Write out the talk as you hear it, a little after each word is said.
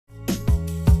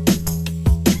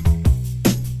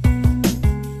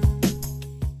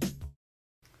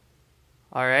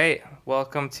All right,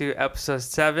 welcome to episode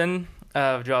 7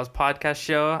 of Joel's podcast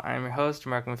show. I'm your host,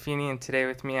 Mark Maffini, and today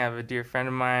with me I have a dear friend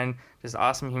of mine, just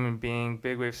awesome human being,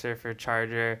 big wave surfer,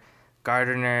 charger,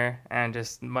 gardener, and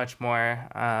just much more,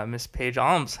 Miss Paige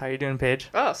Alms. How you doing, Paige?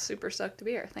 Oh, super stoked to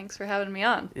be here. Thanks for having me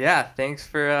on. Yeah, thanks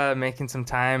for making some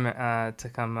time to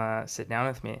come sit down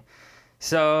with me.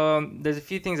 So there's a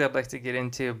few things I'd like to get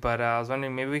into, but I was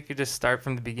wondering maybe we could just start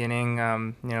from the beginning,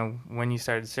 when you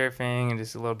started surfing and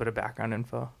just a little bit of background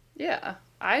info. Yeah,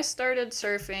 I started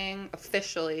surfing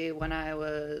officially when I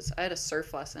had a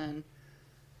surf lesson.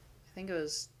 I think it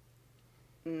was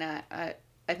I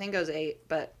think it was 8,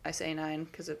 but I say 9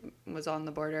 because it was on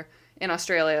the border in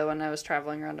Australia when I was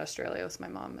traveling around Australia with my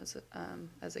mom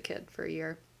as a kid for a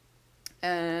year,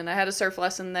 and I had a surf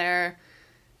lesson there.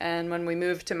 And when we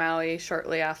moved to Maui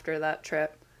shortly after that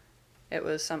trip, it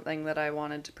was something that I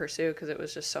wanted to pursue because it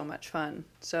was just so much fun.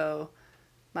 So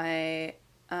my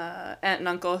aunt and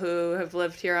uncle, who have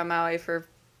lived here on Maui for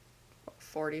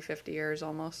 40, 50 years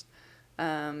almost,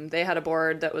 they had a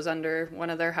board that was under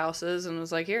one of their houses and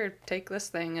was like, here, take this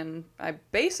thing. And I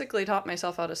basically taught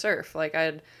myself how to surf. Like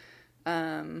I'd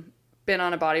been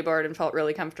on a bodyboard and felt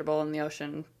really comfortable in the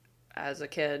ocean as a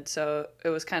kid, so it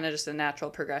was kind of just a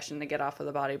natural progression to get off of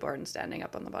the bodyboard and standing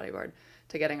up on the bodyboard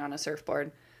to getting on a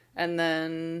surfboard. And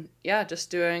then just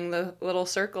doing the little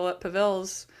circle at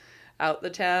Pavils, out the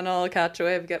channel, catch a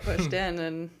wave, get pushed in,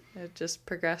 and it just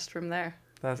progressed from there.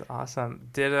 That's awesome.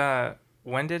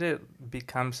 When did it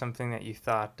become something that you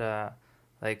thought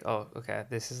oh, okay,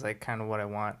 this is like kind of what I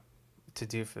want to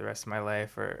do for the rest of my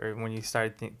life, or when you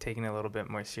started taking it a little bit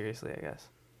more seriously, I guess?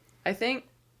 I think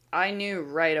I knew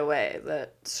right away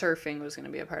that surfing was going to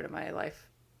be a part of my life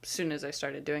as soon as I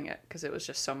started doing it because it was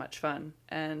just so much fun.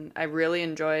 And I really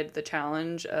enjoyed the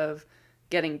challenge of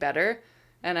getting better.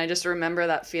 And I just remember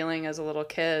that feeling as a little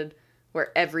kid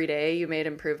where every day you made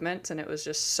improvements and it was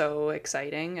just so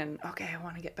exciting. And okay, I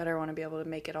want to get better. I want to be able to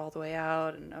make it all the way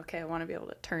out. And okay, I want to be able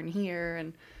to turn here.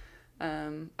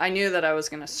 And I knew that I was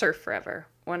going to surf forever.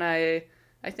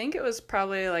 I think it was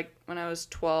probably like when I was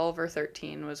 12 or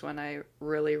 13 was when I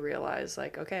really realized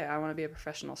like, okay, I want to be a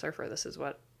professional surfer. This is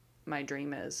what my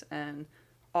dream is. And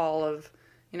I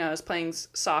was playing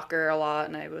soccer a lot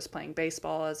and I was playing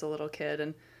baseball as a little kid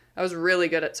and I was really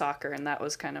good at soccer and that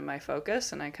was kind of my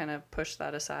focus and I kind of pushed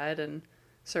that aside and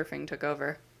surfing took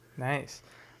over. Nice.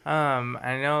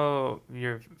 I know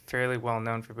you're fairly well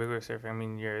known for big wave surfing. I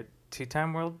mean, you're a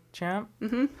 2-time world champ.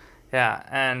 Mm-hmm. Yeah,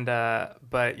 and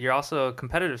but you're also a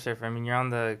competitive surfer. I mean, you're on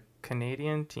the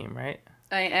Canadian team, right?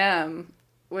 I am,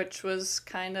 which was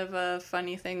kind of a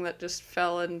funny thing that just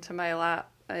fell into my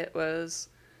lap. It was,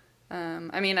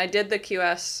 I did the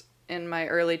QS in my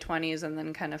early 20s and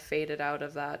then kind of faded out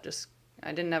of that.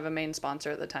 I didn't have a main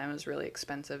sponsor at the time. It was really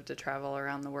expensive to travel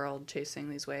around the world chasing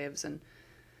these waves. And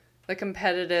the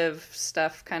competitive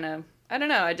stuff kind of, I don't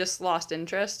know, I just lost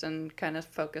interest and kind of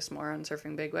focused more on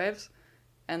surfing big waves.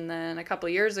 And then a couple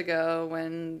years ago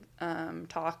when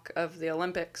talk of the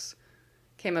Olympics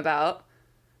came about,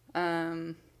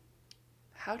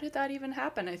 how did that even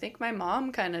happen? I think my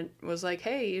mom kind of was like,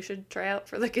 hey, you should try out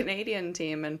for the Canadian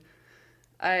team. And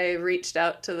I reached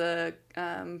out to the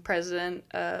president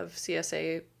of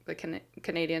CSA, the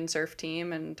Canadian surf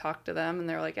team, and talked to them. And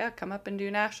they were like, yeah, come up and do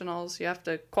nationals. You have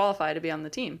to qualify to be on the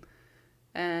team.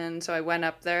 And so I went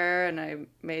up there and I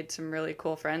made some really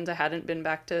cool friends. I hadn't been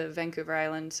back to Vancouver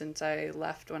Island since I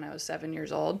left when I was 7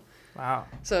 years old. Wow.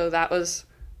 So that was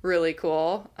really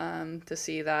cool to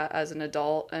see that as an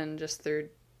adult and just through,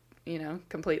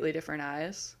 completely different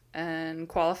eyes. And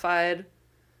qualified,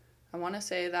 I want to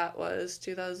say that was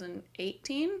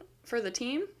 2018 for the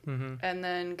team. Mm-hmm. And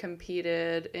then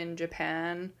competed in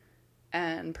Japan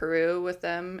and Peru with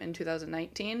them in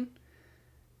 2019.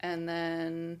 And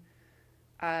then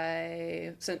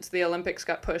since the Olympics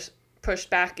got pushed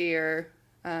back a year,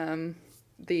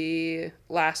 the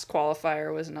last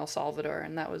qualifier was in El Salvador,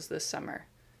 and that was this summer.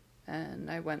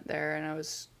 And I went there, and I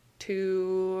was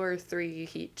 2 or 3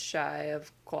 heats shy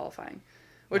of qualifying,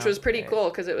 which was pretty cool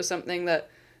because it was something that,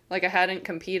 like, I hadn't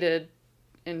competed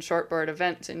in shortboard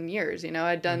events in years.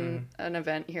 I'd done an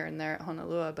event here and there at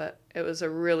Honolulu, but it was a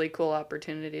really cool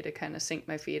opportunity to kind of sink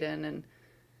my feet in and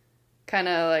kind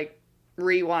of like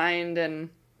rewind and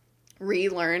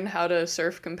relearn how to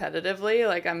surf competitively.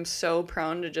 Like, I'm so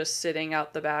prone to just sitting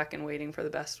out the back and waiting for the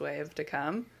best wave to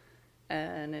come.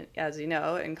 And as you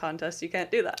know, in contests, you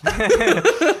can't do that.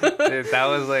 Dude, that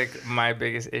was like my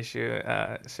biggest issue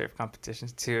surf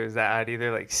competitions too, is that I'd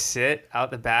either like sit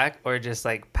out the back or just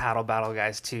like paddle battle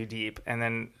guys too deep, and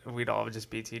then we'd all just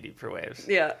be too deep for waves.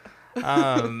 Yeah.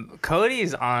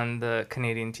 Cody's on the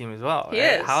Canadian team as well, right? He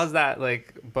is. How's that,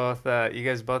 like, both, you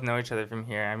guys both know each other from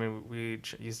here. I mean, we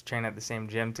used to train at the same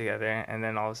gym together, and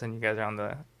then all of a sudden you guys are on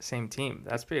the same team.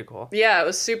 That's pretty cool. Yeah, it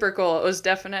was super cool. It was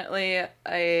definitely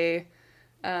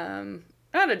not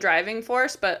a driving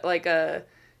force, but like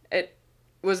it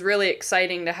was really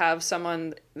exciting to have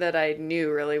someone that I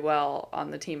knew really well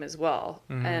on the team as well.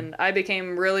 Mm-hmm. And I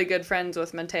became really good friends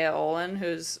with Matea Olin,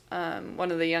 who's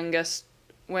one of the youngest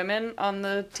women on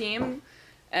the team.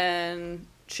 And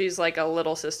she's like a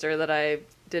little sister that I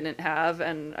didn't have.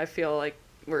 And I feel like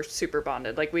we're super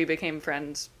bonded. Like, we became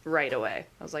friends right away.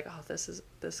 I was like, oh,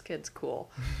 this kid's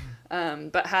cool.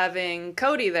 But having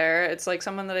Cody there, it's like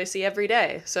someone that I see every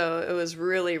day. So it was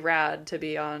really rad to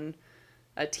be on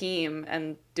a team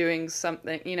and doing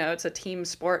something, you know, it's a team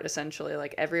sport essentially.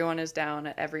 Like, everyone is down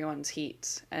at everyone's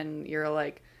heats, and you're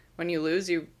like, when you lose,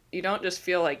 you don't just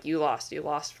feel like you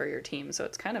lost for your team. So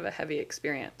it's kind of a heavy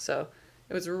experience. So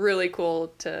it was really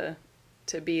cool to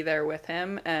be there with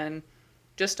him, and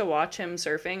just to watch him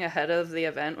surfing ahead of the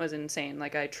event was insane.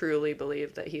 Like, I truly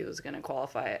believed that he was going to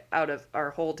qualify. Out of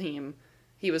our whole team,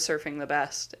 he was surfing the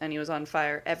best, and he was on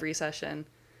fire every session.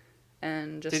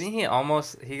 And just didn't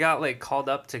he got like called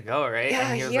up to go, right? Yeah,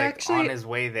 and he was like actually on his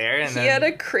way there, and he had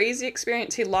a crazy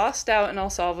experience. He lost out in El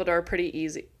Salvador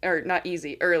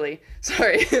early,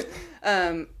 sorry.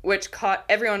 Which caught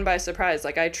everyone by surprise.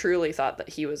 Like, I truly thought that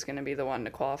he was going to be the one to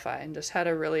qualify, and just had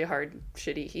a really hard,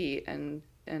 shitty heat and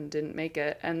didn't make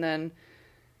it. And then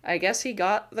I guess he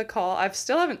got the call. I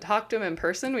still haven't talked to him in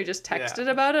person. We just texted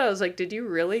about it. I was like, did you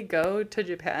really go to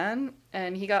Japan?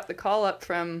 And he got the call up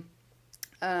from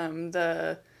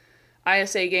the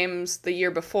ISA games the year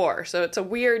before. So it's a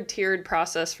weird tiered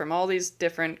process from all these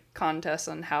different contests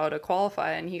on how to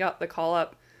qualify. And he got the call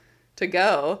up to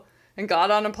go and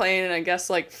got on a plane, and I guess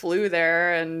like flew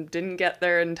there and didn't get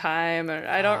there in time. And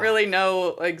I don't really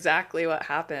know exactly what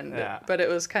happened, but it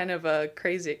was kind of a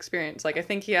crazy experience. Like, I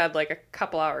think he had like a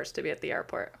couple hours to be at the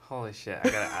airport. Holy shit. I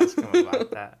gotta ask him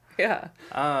about that. Yeah.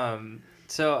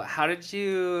 So how did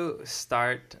you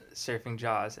start surfing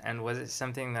Jaws, and was it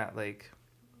something that like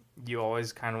you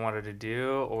always kind of wanted to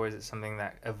do, or was it something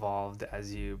that evolved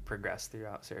as you progressed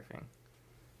throughout surfing?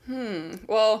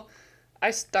 Well,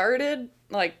 I started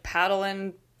like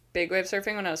paddling big wave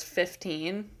surfing when I was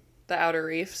 15, the outer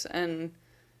reefs, and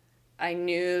I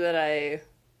knew that I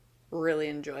really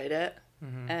enjoyed it.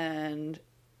 Mm-hmm. And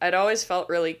I'd always felt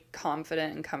really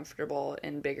confident and comfortable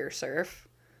in bigger surf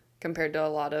compared to a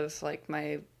lot of like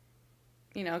my,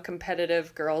 you know,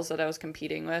 competitive girls that I was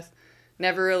competing with.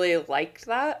 Never really liked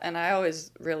that, and I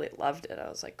always really loved it. I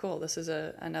was like, cool, this is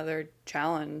another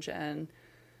challenge, and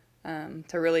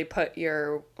to really put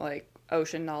your like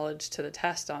ocean knowledge to the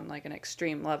test on like an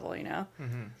extreme level, you know?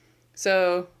 Mm-hmm.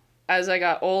 So as I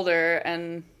got older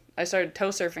and I started tow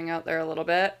surfing out there a little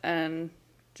bit and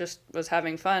just was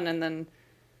having fun, and then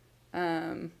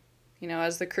you know,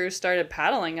 as the crew started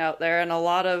paddling out there and a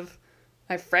lot of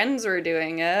my friends were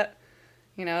doing it,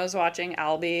 you know, I was watching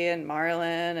Albie and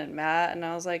Marlon and Matt, and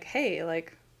I was like, hey,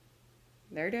 like,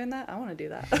 they're doing that? I want to do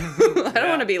that. I don't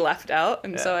want to be left out.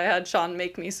 And so I had Sean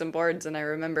make me some boards, and I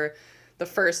remember the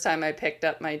first time I picked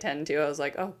up my 10-2, I was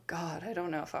like, oh, God, I don't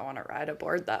know if I want to ride a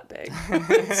board that big.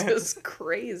 It's just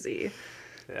crazy.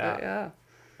 Yeah. But, yeah.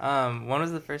 When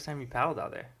was the first time you paddled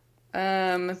out there?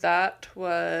 That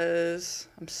was,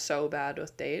 I'm so bad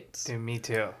with dates. Dude, me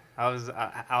too.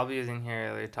 Albie was in here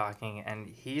earlier talking, and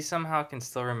he somehow can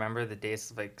still remember the dates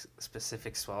of like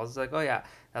specific swells. It's like, oh yeah,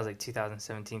 that was like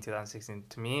 2017, 2016.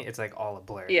 To me, it's like all a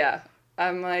blur. Yeah.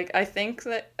 I'm like, I think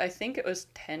it was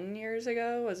 10 years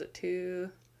ago. Was it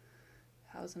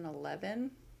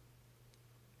 2011?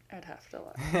 I'd have to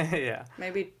look. Yeah.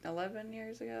 Maybe 11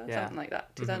 years ago, something like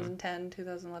that. 2010,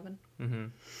 2011.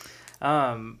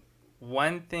 Mm-hmm.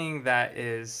 One thing that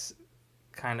is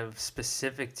kind of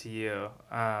specific to you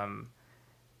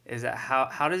is that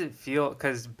how does it feel?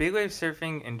 Because big wave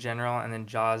surfing in general, and then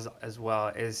Jaws as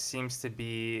well, seems to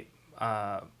be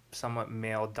somewhat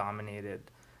male dominated.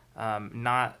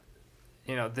 Not,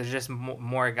 you know, there's just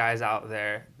more guys out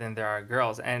there than there are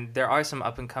girls, and there are some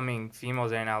up and coming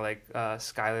females right now, like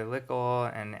Skylar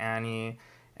Lickle and Annie,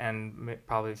 and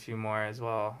probably a few more as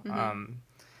well. Mm-hmm.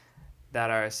 That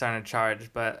are starting to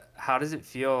charge. But how does it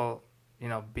feel, you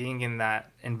know, being in that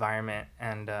environment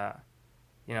and,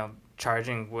 you know,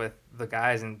 charging with the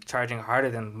guys and charging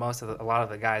harder than a lot of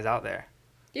the guys out there?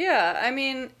 Yeah, I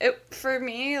mean, for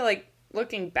me, like,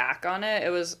 looking back on it, it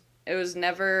was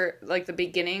never, like, the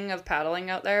beginning of paddling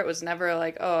out there, it was never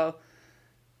like, oh,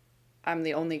 I'm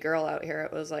the only girl out here,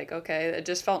 it was like, okay, it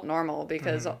just felt normal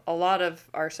because a lot of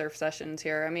our surf sessions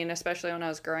here, I mean, especially when I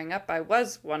was growing up, I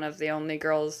was one of the only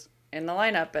girls in the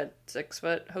lineup at 6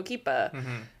 foot Hokipa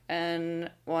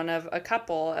and one of a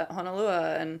couple at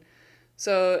Honolua. And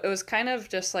so it was kind of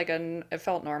just like it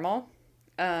felt normal.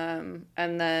 And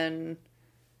then,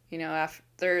 you know,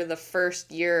 after the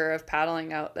first year of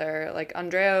paddling out there, like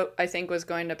Andrea, I think, was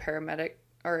going to paramedic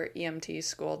or EMT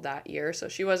school that year, so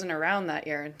she wasn't around that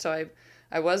year, and so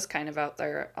I was kind of out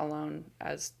there alone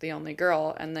as the only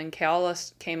girl. And then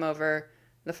Keala came over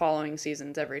the following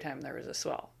seasons every time there was a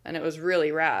swell, and it was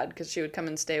really rad because she would come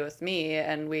and stay with me,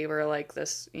 and we were like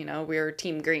this, you know, we were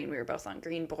team green, we were both on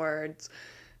green boards,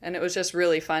 and it was just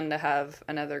really fun to have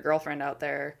another girlfriend out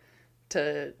there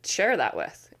to share that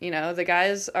with. You know, the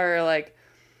guys are like,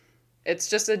 it's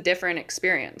just a different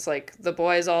experience. Like, the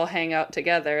boys all hang out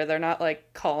together. They're not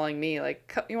like calling me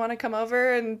like, you want to come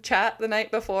over and chat the night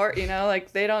before, you know,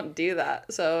 like they don't do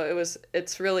that. So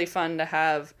it's really fun to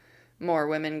have more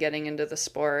women getting into the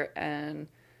sport. And,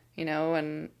 you know,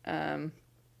 when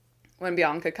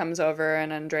Bianca comes over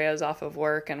and Andrea's off of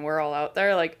work and we're all out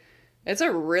there, like, it's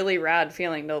a really rad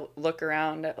feeling to look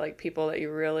around at like people that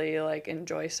you really like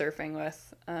enjoy surfing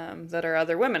with, that are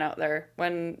other women out there.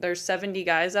 When there's 70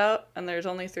 guys out and there's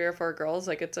only 3 or 4 girls,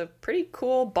 like, it's a pretty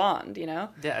cool bond, you know?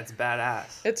 Yeah, it's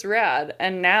badass. It's rad.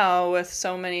 And now with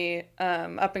so many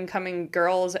up and coming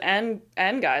girls and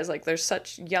guys, like, there's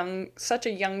such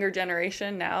a younger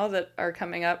generation now that are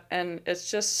coming up, and it's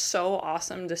just so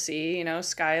awesome to see, you know,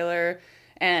 Skylar,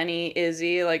 Annie,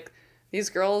 Izzy, like,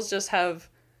 these girls just have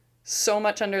so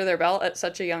much under their belt at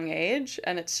such a young age,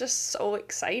 and it's just so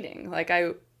exciting. Like,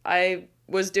 I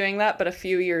was doing that, but a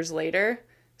few years later,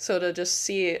 so to just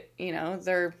see, you know,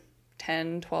 they're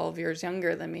 10, 12 years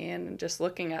younger than me, and just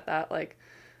looking at that, like,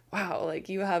 wow, like,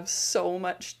 you have so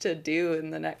much to do in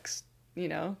the next, you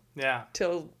know,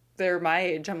 till they're my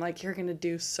age. I'm like, you're gonna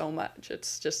do so much.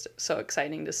 It's just so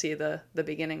exciting to see the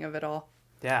beginning of it all.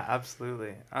 Yeah,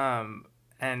 absolutely.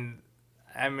 And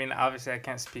I mean, obviously I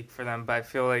can't speak for them, but I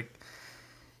feel like,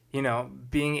 you know,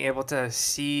 being able to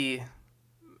see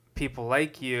people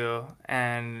like you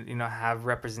and, you know, have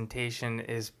representation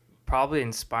is probably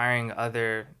inspiring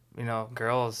other, you know,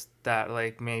 girls that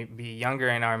like may be younger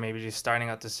and are maybe just starting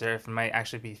out to surf and might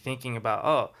actually be thinking about,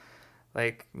 oh,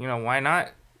 like, you know, why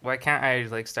can't I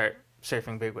like start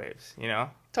surfing big waves, you know?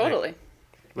 Totally. Like,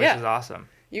 which is awesome.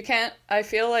 You can't, I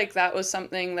feel like that was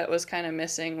something that was kind of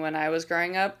missing when I was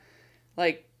growing up.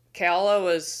 Like, Keala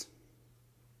was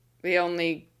the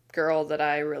only girl that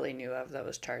I really knew of that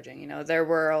was charging. You know, there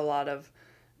were a lot of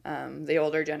the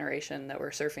older generation that were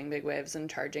surfing big waves and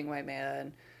charging Waimea,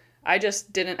 and I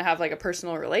just didn't have like a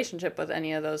personal relationship with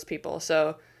any of those people.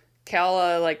 So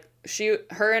Keala, like,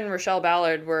 her and Rochelle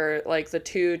Ballard were like the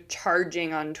two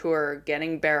charging on tour,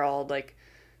 getting barreled, like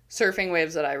surfing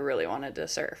waves that I really wanted to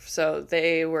surf. So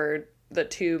they were the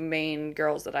two main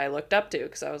girls that I looked up to,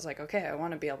 because I was like, okay, I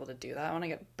want to be able to do that. I want to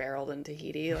get barreled in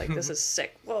Tahiti. Like, this is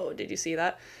sick. Whoa, did you see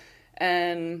that?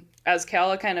 And as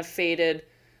Keala kind of faded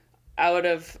out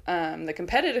of the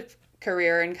competitive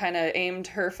career and kind of aimed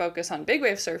her focus on big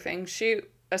wave surfing, she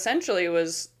essentially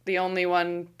was the only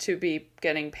one to be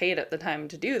getting paid at the time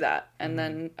to do that. And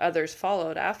then others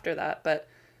followed after that. But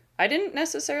I didn't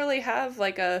necessarily have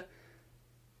like a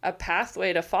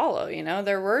pathway to follow, you know?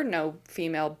 There were no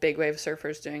female big wave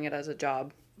surfers doing it as a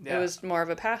job. Yeah. It was more of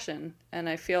a passion. And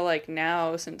I feel like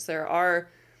now, since there are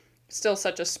still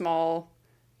such a small,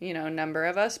 you know, number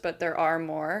of us, but there are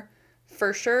more,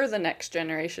 for sure the next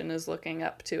generation is looking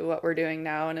up to what we're doing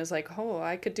now and is like, oh,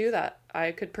 I could do that.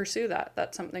 I could pursue that.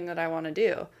 That's something that I want to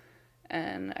do.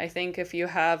 And I think if you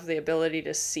have the ability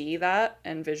to see that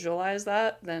and visualize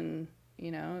that, then,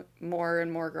 you know, more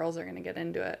and more girls are going to get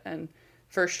into it. And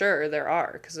for sure there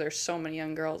are, because there's so many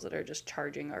young girls that are just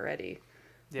charging already.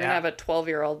 Yeah. We're going to have a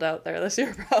 12-year-old out there this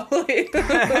year, probably.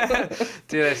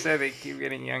 Dude, I said they keep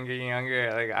getting younger and younger.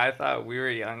 Like, I thought we were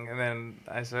young, and then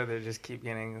I said they just keep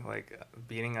getting, like,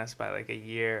 beating us by, like, a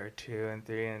year or 2 and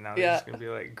 3, and now they're just going to be,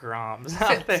 like, Groms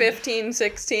out there. 15,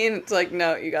 16, it's like,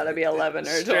 no, you got to be 11 or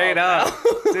 12 Straight up.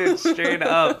 Dude, straight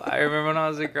up. I remember when I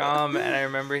was a Grom, and I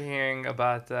remember hearing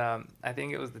about, I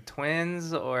think it was the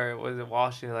twins, or was it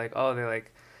Walsh? Like, oh, they,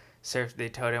 like, they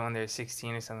towed it when they were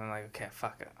 16 or something. Like, okay,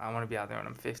 fuck it, I want to be out there when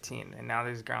I'm 15. And now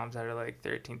there's Groms that are like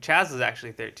 13. Chaz was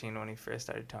actually 13 when he first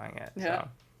started towing it. Yeah. So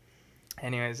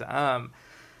anyways,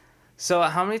 so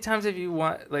how many times have you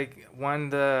won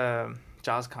the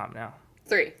Jaws comp now?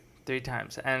 3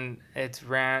 times. And it's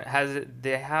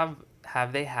have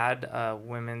they had a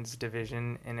women's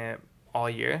division in it all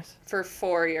years? For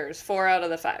 4 years, 4 out of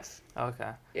the 5.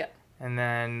 Okay. Yeah. And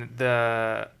then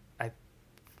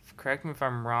correct me if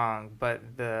I'm wrong, but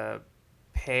the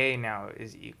pay now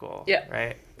is equal. Yeah,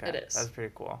 right? it is. That's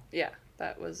pretty cool. Yeah,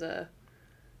 that was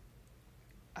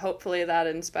hopefully that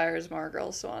inspires more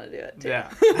girls to want to do it too.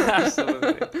 Yeah,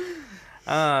 absolutely.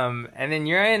 And then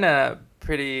you're in a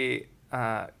pretty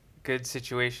good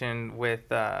situation with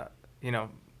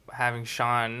having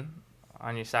Sean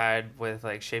on your side with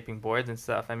like shaping boards and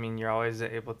stuff. I mean, you're always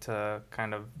able to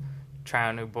kind of try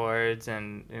out new boards,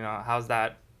 and how's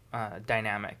that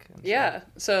dynamic? Yeah.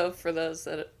 So for those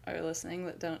that are listening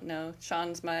that don't know,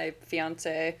 Sean's my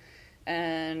fiance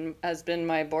and has been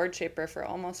my board shaper for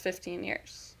almost 15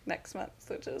 years next month,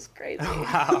 which is crazy.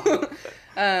 Wow.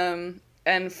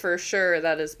 And for sure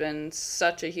that has been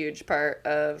such a huge part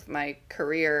of my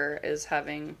career, is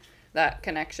having that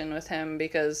connection with him,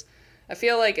 because I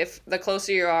feel like if the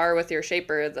closer you are with your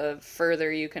shaper, the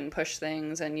further you can push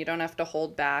things, and you don't have to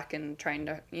hold back and trying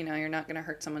to, you're not going to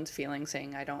hurt someone's feelings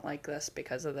saying, I don't like this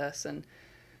because of this. And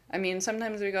I mean,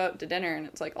 sometimes we go out to dinner and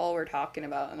it's like all we're talking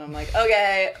about, and I'm like,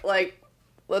 okay, like,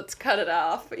 let's cut it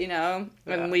off,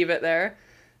 and leave it there.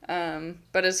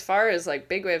 But as far as like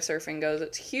big wave surfing goes,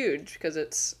 it's huge, because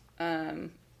it's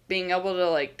being able to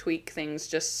like tweak things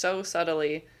just so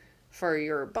subtly for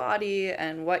your body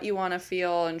and what you want to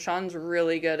feel. And Sean's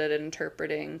really good at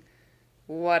interpreting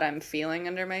what I'm feeling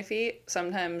under my feet.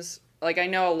 Sometimes, like, I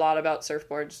know a lot about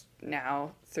surfboards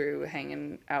now through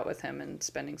hanging out with him and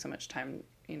spending so much time,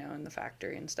 in the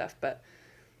factory and stuff, but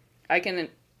I can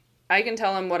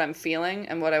tell him what I'm feeling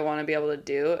and what I want to be able to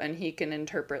do, and he can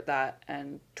interpret that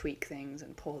and tweak things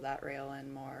and pull that rail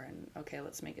in more, and okay,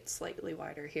 let's make it slightly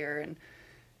wider here,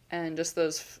 and just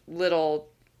those little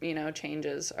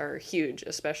changes are huge,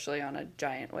 especially on a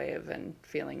giant wave and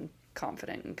feeling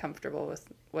confident and comfortable with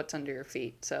what's under your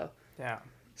feet. So yeah,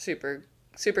 super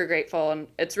grateful, and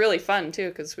it's really fun too,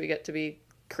 because we get to be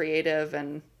creative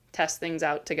and test things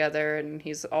out together, and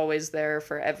he's always there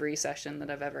for every session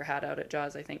that I've ever had out at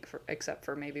Jaws, I think, except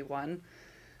for maybe one.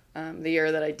 The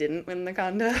year that I didn't win the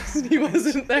contest, he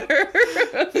wasn't there.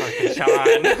 Fucking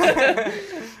Sean.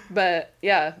 But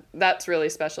yeah, that's really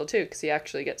special too, because he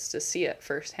actually gets to see it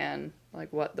firsthand,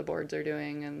 like what the boards are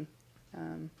doing,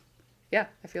 and yeah,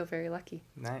 I feel very lucky.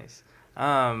 Nice.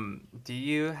 Do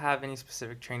you have any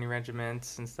specific training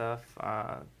regiments and stuff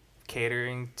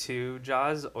catering to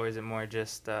Jaws, or is it more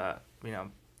just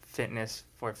fitness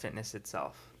for fitness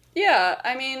itself? Yeah,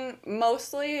 I mean,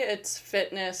 mostly it's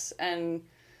fitness and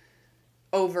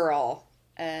overall,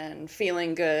 and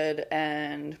feeling good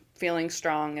and feeling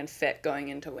strong and fit going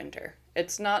into winter.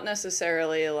 It's not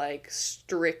necessarily like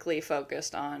strictly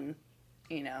focused on,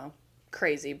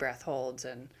 crazy breath holds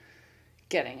and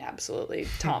getting absolutely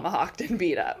tomahawked and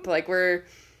beat up. Like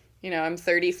I'm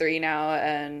 33 now,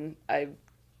 and I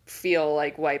feel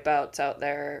like wipeouts out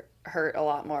there hurt a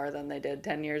lot more than they did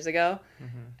 10 years ago.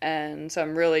 Mm-hmm. And so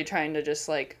I'm really trying to just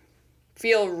like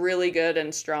feel really good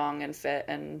and strong and fit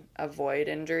and avoid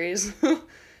injuries.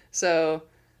 So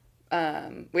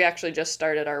we actually just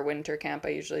started our winter camp. I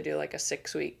usually do like a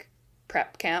 6-week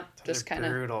prep camp. Those just kind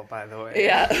of brutal, by the way.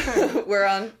 Yeah. We're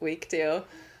on week 2.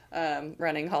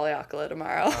 Running Haleakala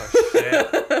tomorrow.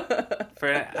 Oh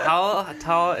shit! How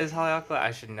tall is Haleakala?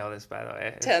 I should know this, by the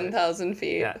way. 10,000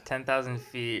 feet. Yeah, 10,000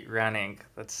 feet running.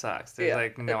 That sucks.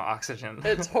 There's no oxygen.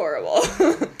 It's horrible.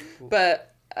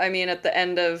 But I mean, at the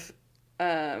end of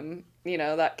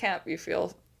that camp, you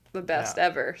feel the best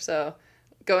ever. So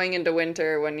going into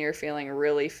winter, when you're feeling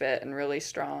really fit and really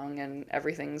strong and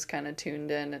everything's kind of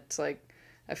tuned in, it's like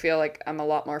I feel like I'm a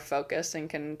lot more focused and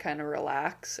can kind of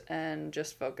relax and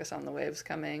just focus on the waves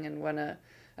coming. And when a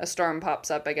storm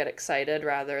pops up, I get excited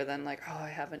rather than like, oh, I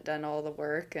haven't done all the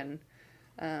work. And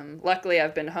luckily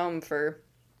I've been home for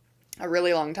a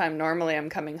really long time. Normally I'm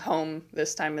coming home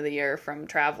this time of the year from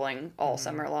traveling all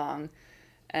summer long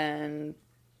and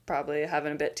probably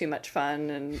having a bit too much fun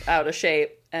and out of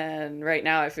shape. And right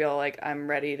now I feel like I'm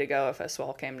ready to go if a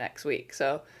swell came next week.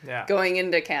 So going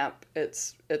into camp,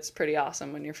 it's pretty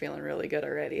awesome when you're feeling really good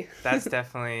already. That's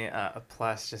definitely a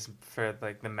plus just for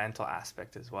like the mental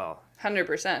aspect as well.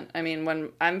 100%. I mean,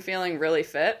 when I'm feeling really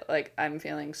fit, like I'm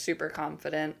feeling super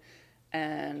confident,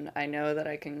 and I know that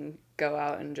I can go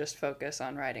out and just focus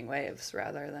on riding waves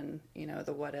rather than,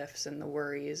 the what ifs and the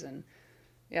worries. And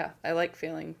yeah, I like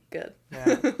feeling good.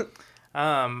 Yeah.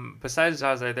 Besides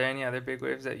Jaws, are there any other big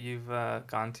waves that you've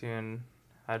gone to and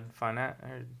had fun at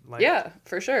or liked? Yeah,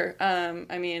 for sure.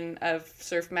 I mean, I've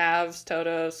surfed Mavs,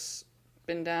 Todos,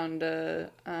 been down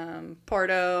to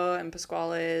Porto and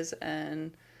Pasquales,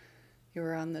 and You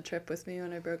were on the trip with me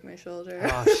when I broke my shoulder.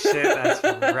 Oh shit, that's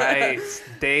right.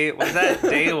 Was that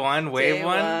day one, wave day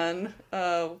one?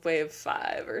 Wave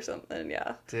 5 or something,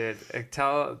 yeah. Dude,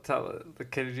 tell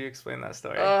could you explain that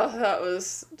story? Oh, that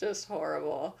was just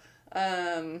horrible.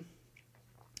 Yeah,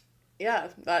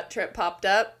 that trip popped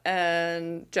up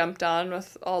and jumped on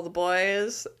with all the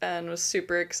boys and was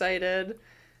super excited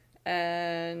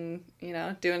and, you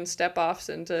know, doing step-offs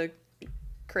into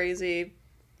crazy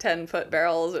 10-foot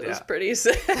barrels. It was pretty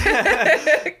sick.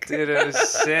 Dude, it was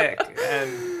sick.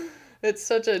 And it's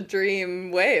such a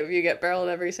dream wave. You get barreled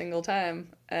every single time.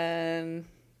 And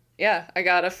yeah, I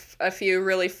got a few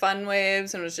really fun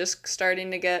waves and was just starting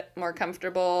to get more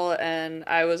comfortable, and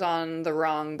I was on the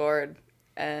wrong board.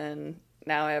 And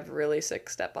now I have really sick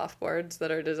step-off boards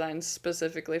that are designed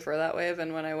specifically for that wave,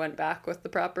 and when I went back with the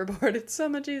proper board, it's so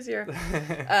much easier.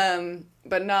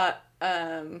 But not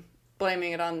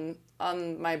blaming it on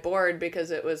my board, because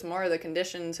it was more the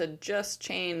conditions had just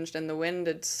changed and the wind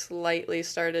had slightly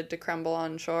started to crumble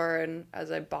on shore, and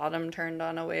as I bottom turned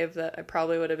on a wave that I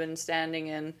probably would have been standing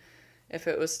in if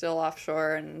it was still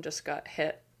offshore, and just got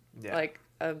hit like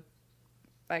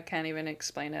I can't even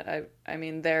explain it. I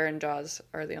mean, there and Jaws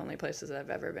are the only places I've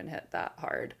ever been hit that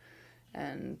hard,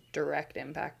 and direct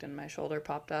impact, and my shoulder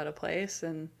popped out of place,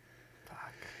 and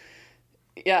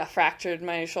yeah, fractured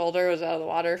my shoulder, was out of the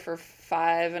water for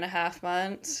 5.5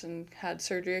 months, and had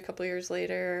surgery a couple years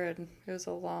later, and it was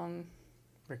a long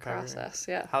process.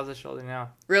 Yeah. How's the shoulder now?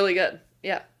 Really good.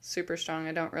 Yeah, super strong.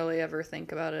 I don't really ever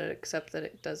think about it, except that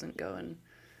it doesn't go in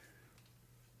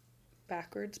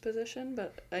backwards position,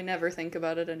 but I never think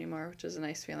about it anymore, which is a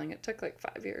nice feeling. It took like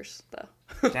 5 years though.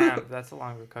 Damn, that's a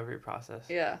long recovery process.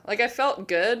 Yeah, like I felt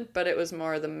good, but it was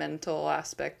more the mental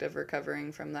aspect of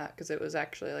recovering from that, because it was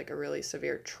actually like a really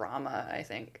severe trauma, I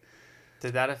think.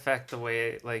 Did that affect the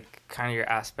way, like, kind of your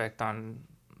aspect on,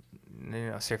 you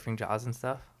know, surfing Jaws and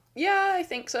stuff? Yeah, I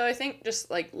think so. I think just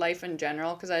like life in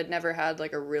general, because I had never had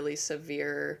like a really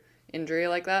severe injury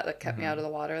like that kept me out of the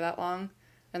water that long.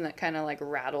 And that kind of like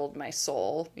rattled my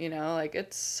soul, you know, like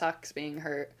it sucks being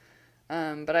hurt.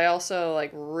 But I also like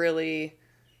really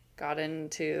got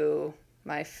into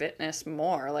my fitness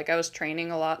more. Like I was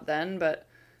training a lot then, but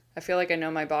I feel like I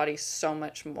know my body so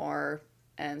much more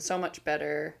and so much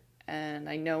better. And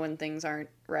I know when things aren't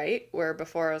right, where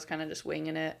before I was kind of just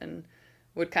winging it and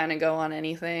would kind of go on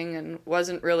anything and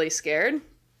wasn't really scared.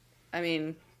 I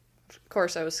mean, of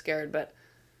course I was scared, but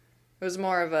it was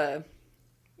more of a,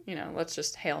 you know, let's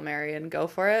just Hail Mary and go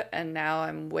for it. And now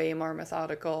I'm way more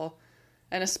methodical,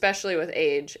 and especially with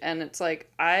age. And it's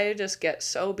like, I just get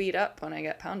so beat up when I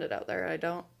get pounded out there. I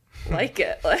don't like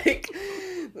it. Like,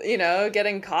 you know,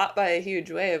 getting caught by a huge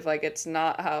wave, like it's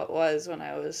not how it was when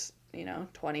I was, you know,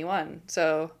 21.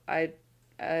 So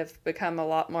I've become a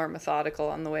lot more methodical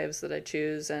on the waves that I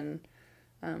choose, and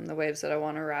the waves that I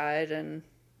want to ride, and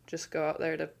just go out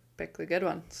there to pick the good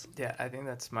ones. Yeah, I think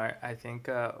that's smart. I think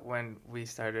when we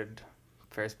started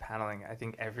first paddling, I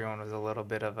think everyone was a little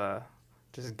bit of a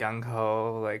just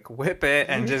gung-ho, like whip it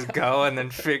and just go and then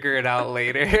figure it out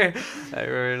later. I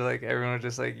remember like everyone would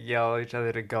just like yell at each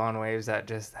other to go on waves that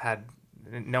just had,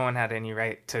 no one had any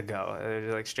right to go. They were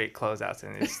just like straight closeouts,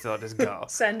 and they still just go.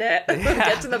 Send it. Yeah.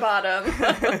 Get to the bottom.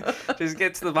 Just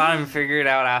get to the bottom and figure it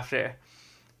out after.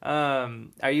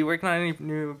 Are you working on any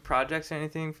new projects or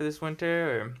anything for this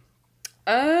winter, or?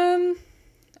 I'm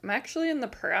actually in the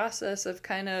process of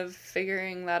kind of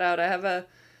figuring that out. I have a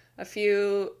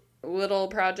few little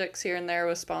projects here and there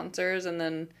with sponsors, and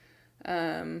then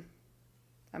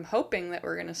I'm hoping that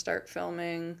we're going to start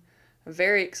filming a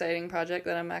very exciting project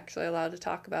that I'm actually allowed to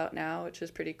talk about now, which is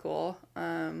pretty cool.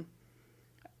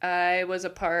 I was a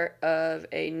part of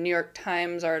a New York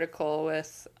Times article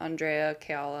with Andrea,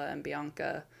 Keala, and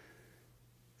Bianca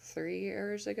 3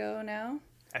 years ago now.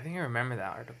 I think I remember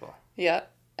that article. Yeah,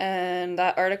 and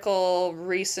that article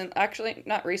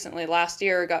last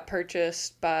year got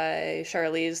purchased by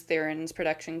Charlize Theron's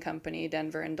production company,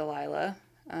 Denver and Delilah.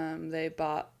 They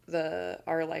bought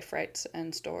our life rights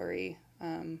and story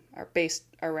are based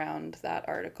around that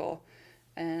article.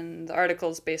 And the article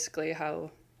is basically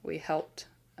how we helped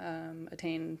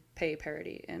attain pay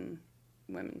parity in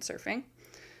women's surfing,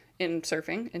 in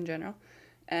general.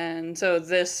 And so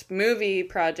this movie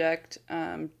project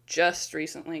just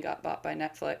recently got bought by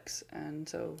Netflix, and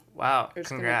so wow,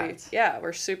 congrats!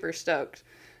 We're super stoked.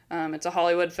 It's a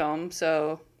Hollywood film,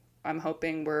 so I'm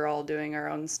hoping we're all doing our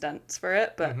own stunts for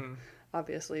it, but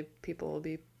obviously people will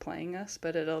be playing us,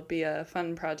 but it'll be a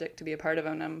fun project to be a part of,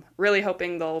 and I'm really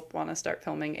hoping they'll want to start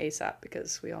filming ASAP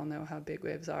because we all know how big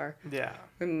waves are. Yeah.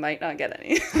 We might not get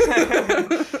any.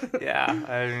 Yeah,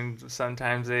 I mean,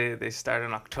 sometimes they start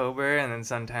in October, and then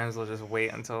sometimes they'll just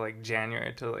wait until like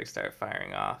January to like start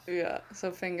firing off. Yeah,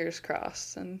 so fingers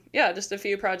crossed. And yeah, just a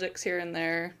few projects here and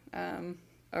there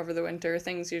over the winter.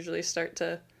 Things usually start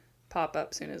to pop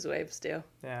up soon as waves do.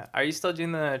 Yeah. Are you still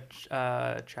doing the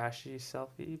trashy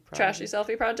selfie project? Trashy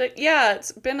selfie project? Yeah,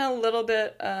 it's been a little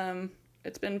bit,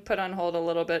 it's been put on hold a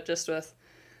little bit just with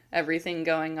everything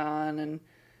going on, and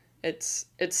it's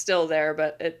still there,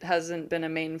 but it hasn't been a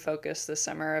main focus this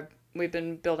summer. We've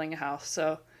been building a house,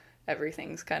 so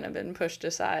everything's kind of been pushed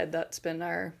aside. That's been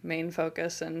our main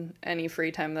focus, and any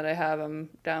free time that I have, I'm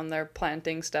down there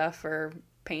planting stuff or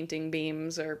painting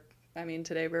beams, or I mean,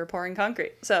 today we were pouring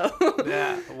concrete, so.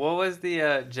 Yeah. What was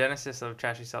the genesis of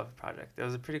Trashy Selfie Project? It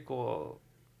was a pretty cool,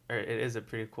 or it is a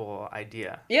pretty cool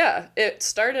idea. Yeah, it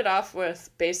started off with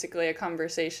basically a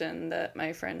conversation that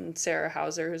my friend Sarah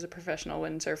Hauser, who's a professional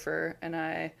windsurfer, and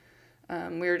I,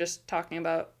 we were just talking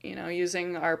about,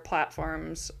 using our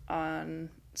platforms on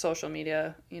social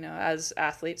media. As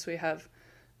athletes, we have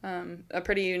a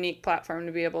pretty unique platform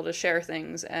to be able to share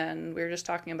things, and we were just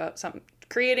talking about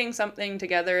creating something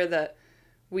together that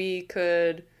we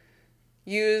could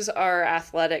use our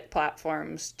athletic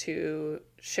platforms to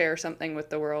share something with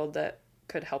the world that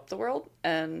could help the world.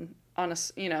 And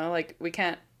we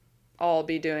can't all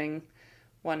be doing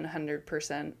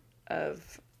 100%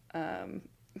 of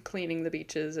cleaning the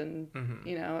beaches, and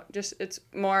just it's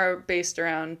more based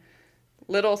around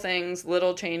little things,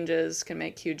 little changes can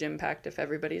make huge impact if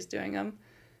everybody's doing them.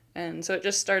 And so it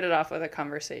just started off with a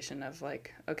conversation of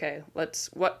like, okay,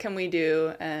 what can we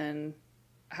do and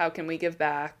how can we give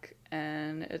back?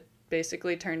 And it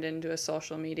basically turned into a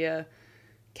social media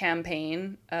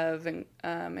campaign of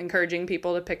encouraging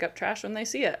people to pick up trash when they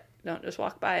see it. Don't just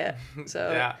walk by it.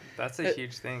 So yeah, that's a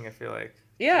huge thing, I feel like.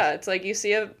 Yeah, it's like you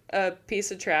see a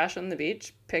piece of trash on the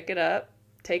beach, pick it up,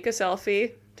 take a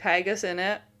selfie, tag us in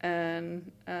it,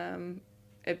 and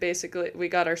it basically, we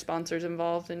got our sponsors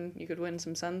involved, and you could win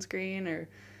some sunscreen or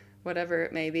whatever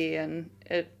it may be, and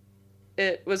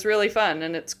it was really fun,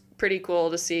 and it's pretty cool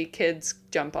to see kids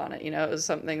jump on it. It was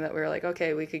something that we were like,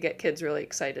 okay, we could get kids really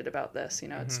excited about this.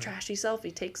 It's trashy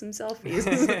selfie, take some selfies.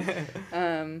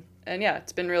 And yeah,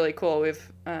 it's been really cool.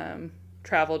 We've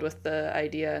traveled with the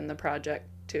idea and the project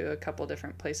to a couple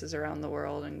different places around the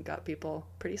world and got people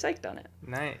pretty psyched on it.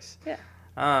 Nice. Yeah.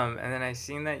 And then I've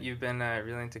seen that you've been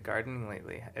really into gardening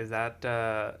lately. Is that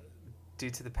due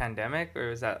to the pandemic,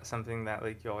 or is that something that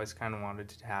like you always kind of wanted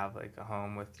to have, like a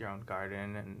home with your own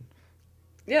garden? And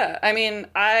yeah, I mean,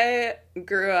 I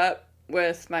grew up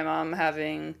with my mom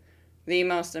having the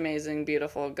most amazing,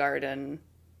 beautiful garden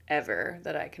ever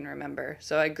that I can remember.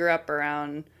 So I grew up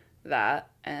around that,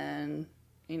 and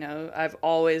I've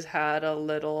always had a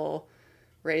little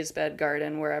raised bed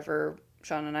garden wherever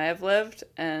Sean and I have lived,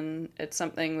 and it's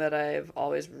something that I've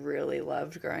always really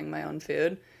loved, growing my own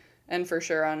food. And for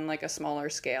sure on like a smaller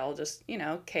scale, just,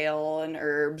 kale and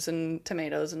herbs and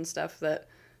tomatoes and stuff that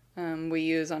we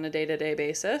use on a day-to-day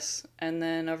basis. And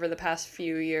then over the past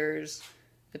few years,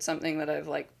 it's something that I've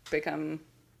like become...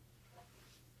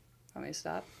 Want me to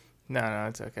stop? No,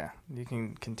 it's okay. You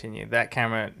can continue. That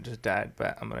camera just died,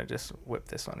 but I'm going to just whip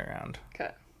this one around.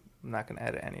 Okay. I'm not going to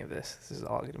edit any of this. This is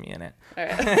all going to be in it. All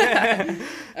right.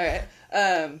 All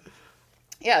right.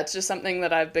 Yeah, it's just something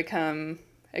that I've become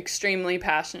extremely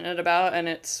passionate about, and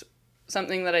it's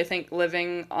something that I think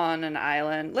living on an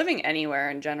island, living anywhere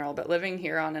in general, but living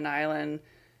here on an island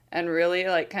and really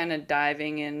like kind of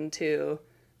diving into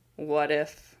what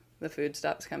if the food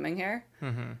stops coming here.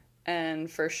 Mm-hmm. And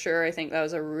for sure, I think that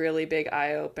was a really big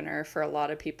eye-opener for a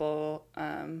lot of people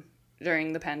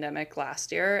during the pandemic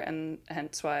last year, and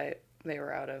hence why they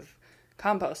were out of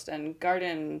compost and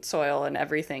garden soil and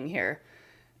everything here.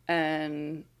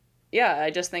 And yeah, I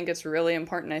just think it's really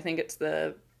important. I think it's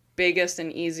the biggest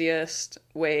and easiest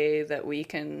way that we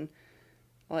can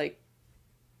like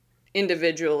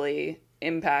individually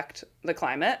impact the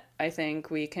climate. I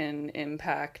think we can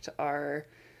impact our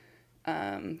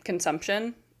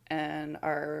consumption, and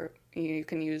you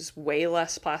can use way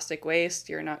less plastic waste.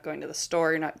 You're not going to the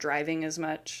store, you're not driving as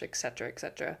much, etc.,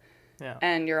 etc. Yeah.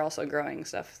 And you're also growing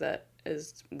stuff that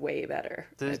is way better.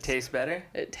 Does it taste better?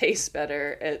 It tastes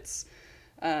better. It's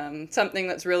something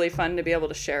that's really fun to be able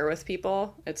to share with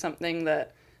people. It's something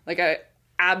that like I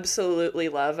absolutely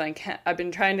love. I've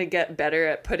been trying to get better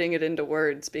at putting it into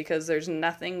words, because there's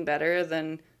nothing better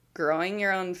than growing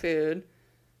your own food,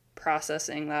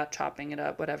 processing that, chopping it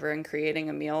up, whatever, and creating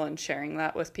a meal and sharing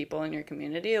that with people in your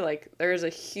community, like there's a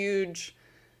huge,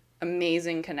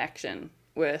 amazing connection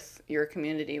with your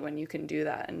community when you can do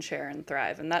that and share and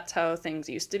thrive. And that's how things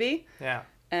used to be. Yeah.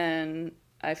 And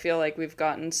I feel like we've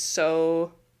gotten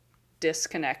so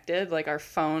disconnected, like our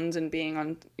phones and being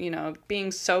on,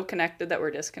 being so connected that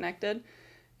we're disconnected.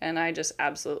 And I just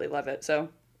absolutely love it. So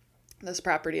this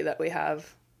property that we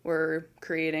have, we're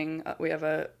creating, we have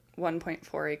a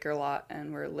 1.4 acre lot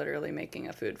and we're literally making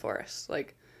a food forest.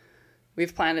 Like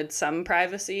we've planted some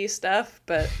privacy stuff,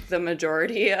 but the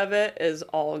majority of it is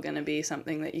all going to be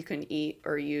something that you can eat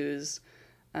or use.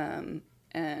 And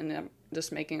I'm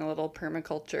just making a little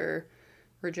permaculture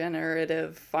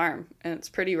regenerative farm, and it's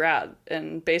pretty rad,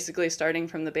 and basically starting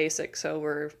from the basics. So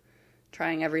we're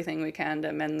trying everything we can to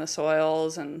amend the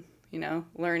soils and,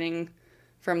 learning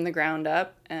from the ground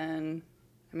up. And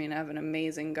I mean, I have an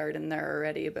amazing garden there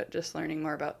already, but just learning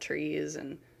more about trees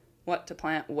and what to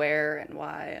plant where and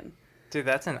why. And dude,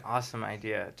 that's an awesome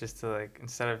idea, just to like,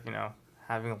 instead of,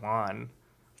 having a lawn,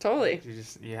 totally,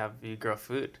 you grow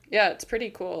food. Yeah, it's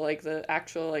pretty cool. Like the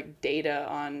actual like data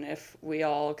on if we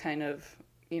all kind of,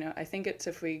 I think it's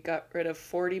if we got rid of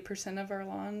 40% of our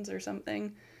lawns or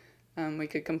something, we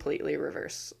could completely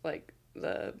reverse like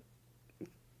the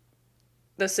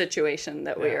situation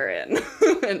that we are in.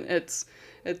 And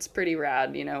it's pretty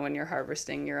rad, when you're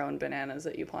harvesting your own bananas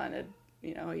that you planted,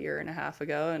 a year and a half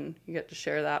ago, and you get to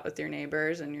share that with your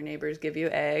neighbors, and your neighbors give you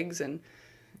eggs, and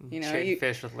trade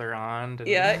fish with Laurent.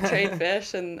 Yeah, trade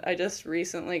fish. And I just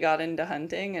recently got into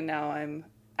hunting, and now I'm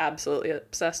absolutely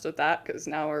obsessed with that, because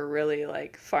now we're really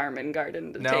like farm and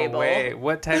garden to table. No way.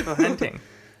 What type of hunting?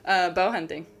 Bow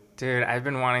hunting. Dude, I've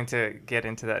been wanting to get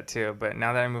into that too, but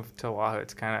now that I moved to Oahu,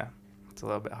 it's a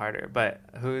little bit harder. But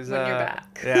who's when you're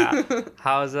back? Yeah.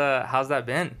 How's that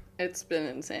been? It's been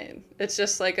insane. It's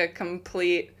just like a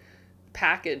complete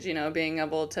package, being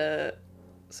able to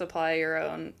supply your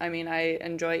own. I mean, I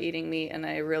enjoy eating meat, and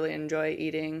I really enjoy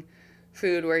eating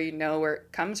food where where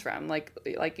it comes from. Like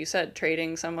you said,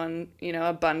 trading someone,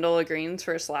 a bundle of greens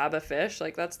for a slab of fish,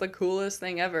 like that's the coolest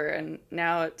thing ever. And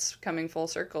now it's coming full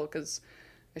circle, because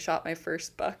I shot my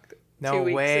first buck 2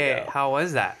 weeks ago. How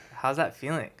was that? How's that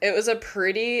feeling? It was a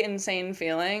pretty insane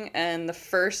feeling. And the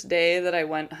first day that I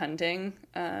went hunting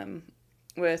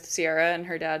with Sierra and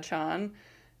her dad Sean,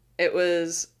 it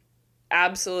was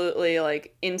absolutely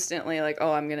like instantly like,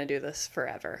 oh, I'm gonna do this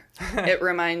forever. It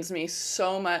reminds me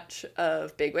so much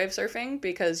of big wave surfing,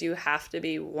 because you have to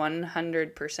be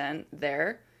 100%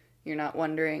 there. You're not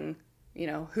wondering,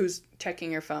 who's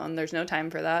checking your phone. There's no time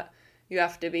for that. You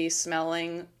have to be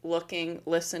smelling, looking,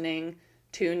 listening,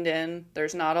 tuned in.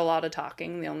 There's not a lot of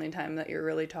talking. The only time that you're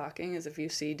really talking is if you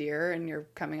see deer and you're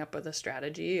coming up with a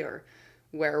strategy or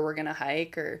where we're gonna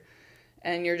hike,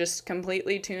 and you're just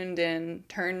completely tuned in,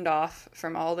 turned off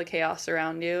from all the chaos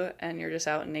around you, and you're just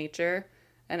out in nature.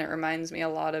 And it reminds me a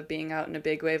lot of being out in a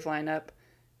big wave lineup,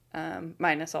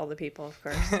 minus all the people, of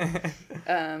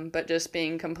course. But just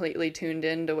being completely tuned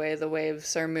in to way the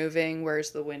waves are moving,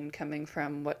 where's the wind coming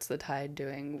from, what's the tide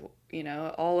doing,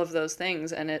 all of those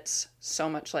things. And it's so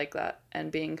much like that,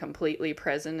 and being completely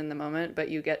present in the moment, but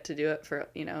you get to do it for,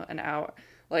 an hour.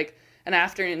 Like an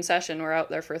afternoon session, we're out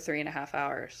there for 3.5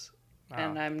 hours. Wow.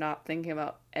 And I'm not thinking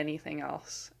about anything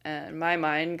else. And my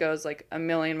mind goes like a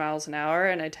million miles an hour,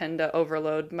 and I tend to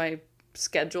overload my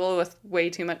schedule with way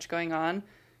too much going on.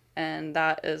 And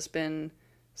that has been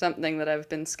something that I've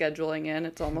been scheduling in.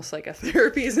 It's almost like a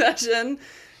therapy session,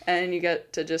 and you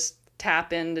get to just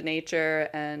tap into nature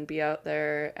and be out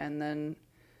there, and then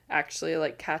actually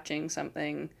like catching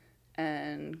something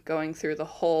and going through the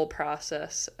whole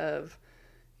process of,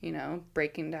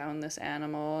 breaking down this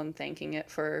animal and thanking it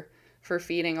for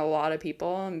feeding a lot of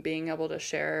people, and being able to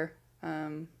share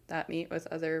that meat with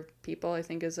other people. I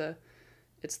think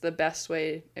it's the best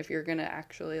way if you're going to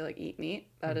actually like eat meat.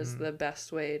 That is the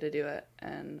best way to do it.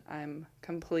 And I'm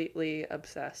completely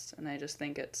obsessed. And I just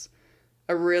think it's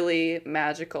a really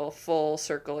magical full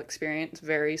circle experience,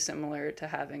 very similar to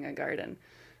having a garden,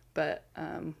 but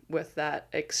with that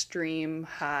extreme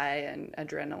high and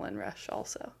adrenaline rush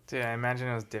also. Dude, I imagine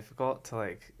it was difficult to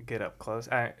like get up close.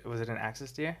 Was it an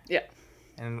axis deer? Yeah.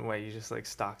 And what, you just like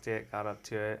stalked it, got up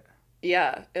to it?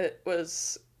 Yeah, it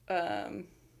was,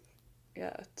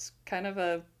 it's kind of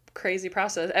a crazy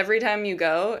process. Every time you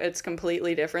go, it's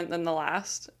completely different than the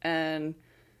last. And,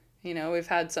 we've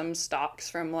had some stalks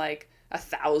from like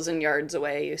 1,000 yards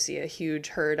away. You see a huge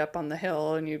herd up on the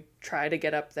hill, and you try to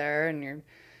get up there, and you're,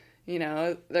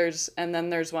 and then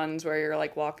there's ones where you're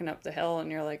like walking up the hill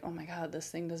and you're like, oh my God, this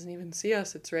thing doesn't even see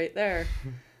us. It's right there.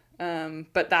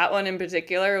 But that one in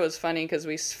particular was funny because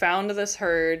we found this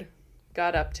herd,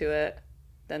 got up to it,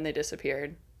 then they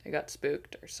disappeared. They got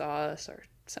spooked or saw us or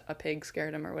a pig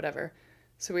scared them or whatever.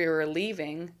 So we were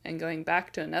leaving and going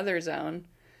back to another zone,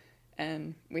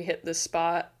 and we hit this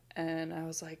spot, and I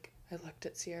was like, I looked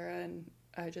at Sierra and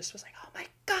I just was like, oh my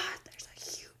God, there's a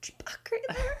huge buck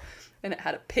right there. And it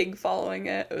had a pig following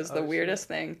it. It was the weirdest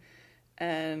thing.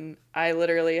 And I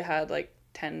literally had like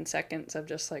 10 seconds of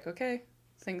just like, okay,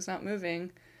 thing's not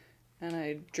moving. And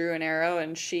I drew an arrow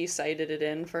and she sighted it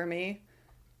in for me.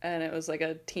 And it was like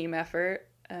a team effort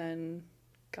and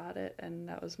got it. And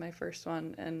that was my first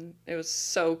one. And it was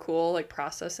so cool, like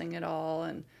processing it all.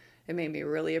 And it made me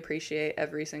really appreciate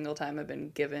every single time I've been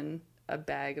given a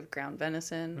bag of ground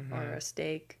venison or a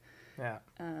steak. Yeah.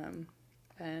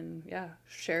 And yeah,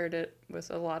 shared it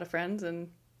with a lot of friends, and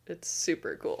it's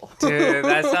super cool. Dude,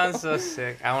 that sounds so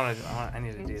sick. I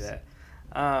need to do that.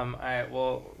 All right.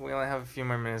 Well, we only have a few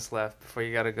more minutes left before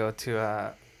you got to go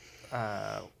to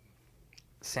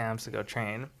Sam's to go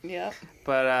train. Yeah.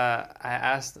 But I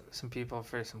asked some people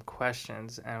for some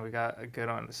questions, and we got a good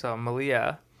one. So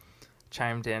Malia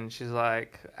chimed in. She's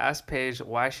like, ask Paige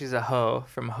why she's a hoe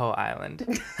from Hoe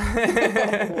Island.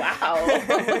 Wow.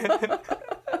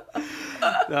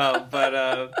 No,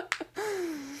 but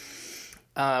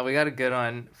we got a good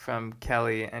one from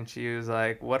Kelly, and she was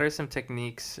like, what are some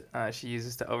techniques she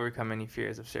uses to overcome any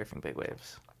fears of surfing big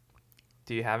waves?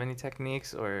 Do you have any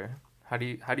techniques, or how do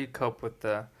you cope with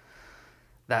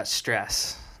that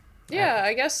stress? Yeah,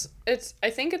 I guess I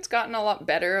think it's gotten a lot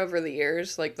better over the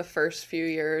years. Like the first few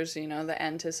years, the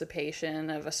anticipation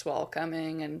of a swell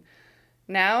coming, and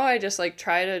now I just like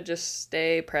try to just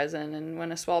stay present, and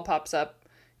when a swell pops up,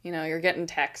 you're getting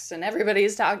texts and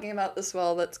everybody's talking about the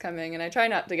swell that's coming, and I try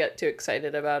not to get too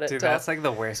excited about it. Dude, that's like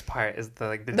the worst part is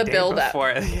the day build before.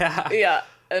 Up. Yeah. Yeah.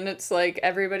 And it's like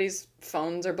everybody's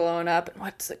phones are blowing up and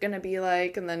what's it going to be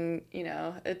like? And then,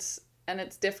 it's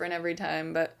different every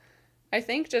time. But I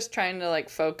think just trying to like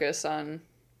focus on,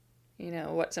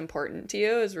 what's important to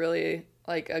you is really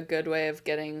like a good way of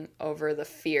getting over the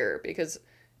fear, because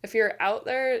if you're out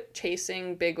there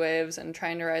chasing big waves and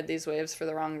trying to ride these waves for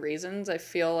the wrong reasons, I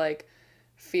feel like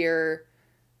fear,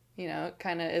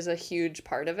 kind of is a huge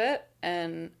part of it.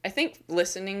 And I think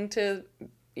listening to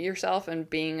yourself and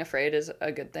being afraid is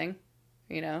a good thing.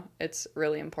 It's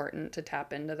really important to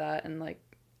tap into that, and like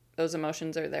those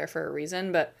emotions are there for a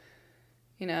reason. But,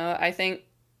 I think,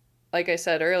 like I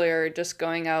said earlier, just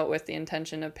going out with the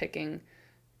intention of picking,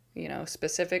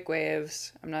 specific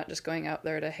waves. I'm not just going out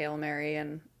there to Hail Mary,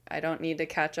 and I don't need to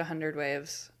catch 100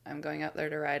 waves. I'm going out there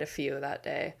to ride a few that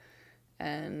day.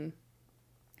 And,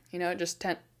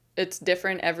 it's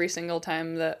different every single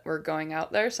time that we're going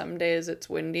out there. Some days it's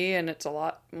windy and it's a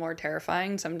lot more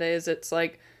terrifying. Some days it's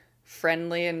like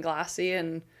friendly and glassy,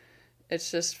 and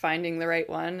it's just finding the right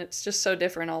one. It's just so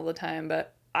different all the time.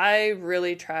 But I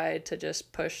really try to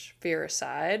just push fear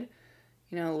aside,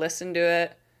 listen to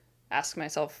it, ask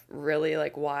myself really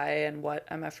like why and what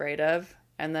I'm afraid of,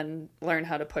 and then learn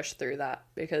how to push through that,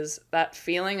 because that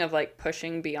feeling of like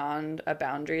pushing beyond a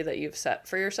boundary that you've set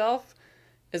for yourself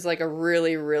is like a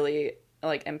really, really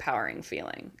like empowering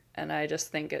feeling. And I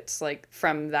just think it's like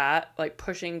from that, like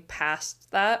pushing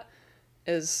past that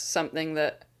is something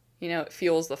that, it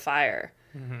fuels the fire.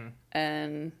 Mm-hmm.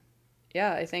 And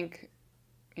yeah, I think,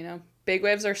 big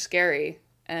waves are scary.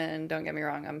 And don't get me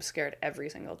wrong, I'm scared every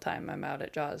single time I'm out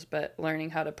at Jaws, but learning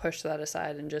how to push that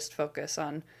aside and just focus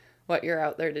on what you're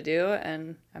out there to do.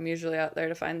 And I'm usually out there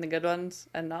to find the good ones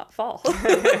and not fall.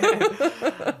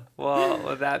 Well,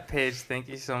 with that, Paige, thank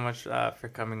you so much for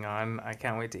coming on. I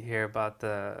can't wait to hear about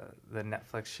the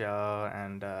Netflix show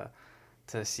and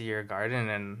to see your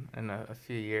garden in a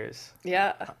few years.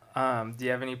 Yeah. Do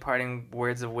you have any parting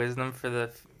words of wisdom for the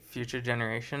future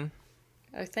generation?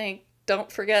 I think don't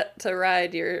forget to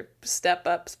ride your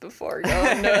step-ups before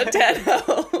going to a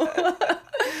 10-0.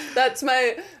 That's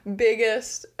my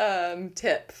biggest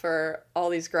tip for all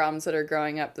these groms that are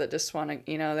growing up that just want to,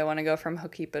 they want to go from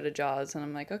Hokipa to Jaws. And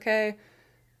I'm like, okay,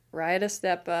 ride a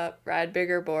step up, ride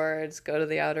bigger boards, go to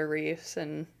the outer reefs,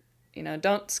 and,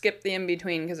 don't skip the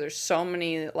in-between, because there's so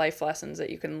many life lessons that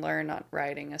you can learn on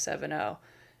riding a 7-0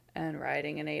 and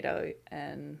riding an 8-0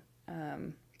 and,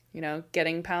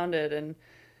 getting pounded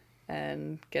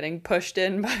and getting pushed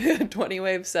in by a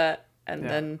 20-wave set. And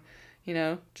then,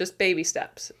 just baby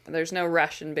steps. There's no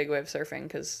rush in big wave surfing,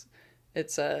 because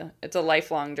it's a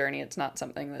lifelong journey. It's not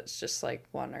something that's just like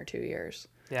 1 or 2 years.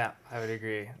 Yeah, I would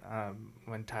agree.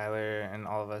 When Tyler and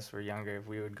all of us were younger,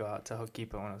 we would go out to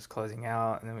Hokipa when it was closing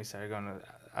out, and then we started going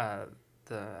to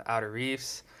the outer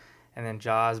reefs, and then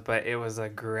Jaws, but it was a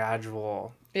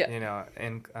gradual, Yeah.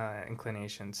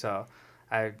 inclination. So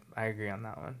I agree on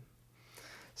that one.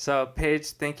 So Paige,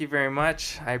 thank you very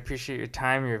much. I appreciate your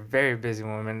time. You're a very busy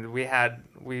woman. We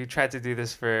tried to do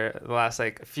this for the last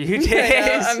few days.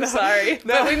 I know, I'm sorry,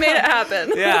 but we made it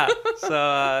happen. Yeah.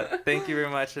 So thank you very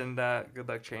much, and good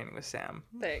luck training with Sam.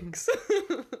 Thanks.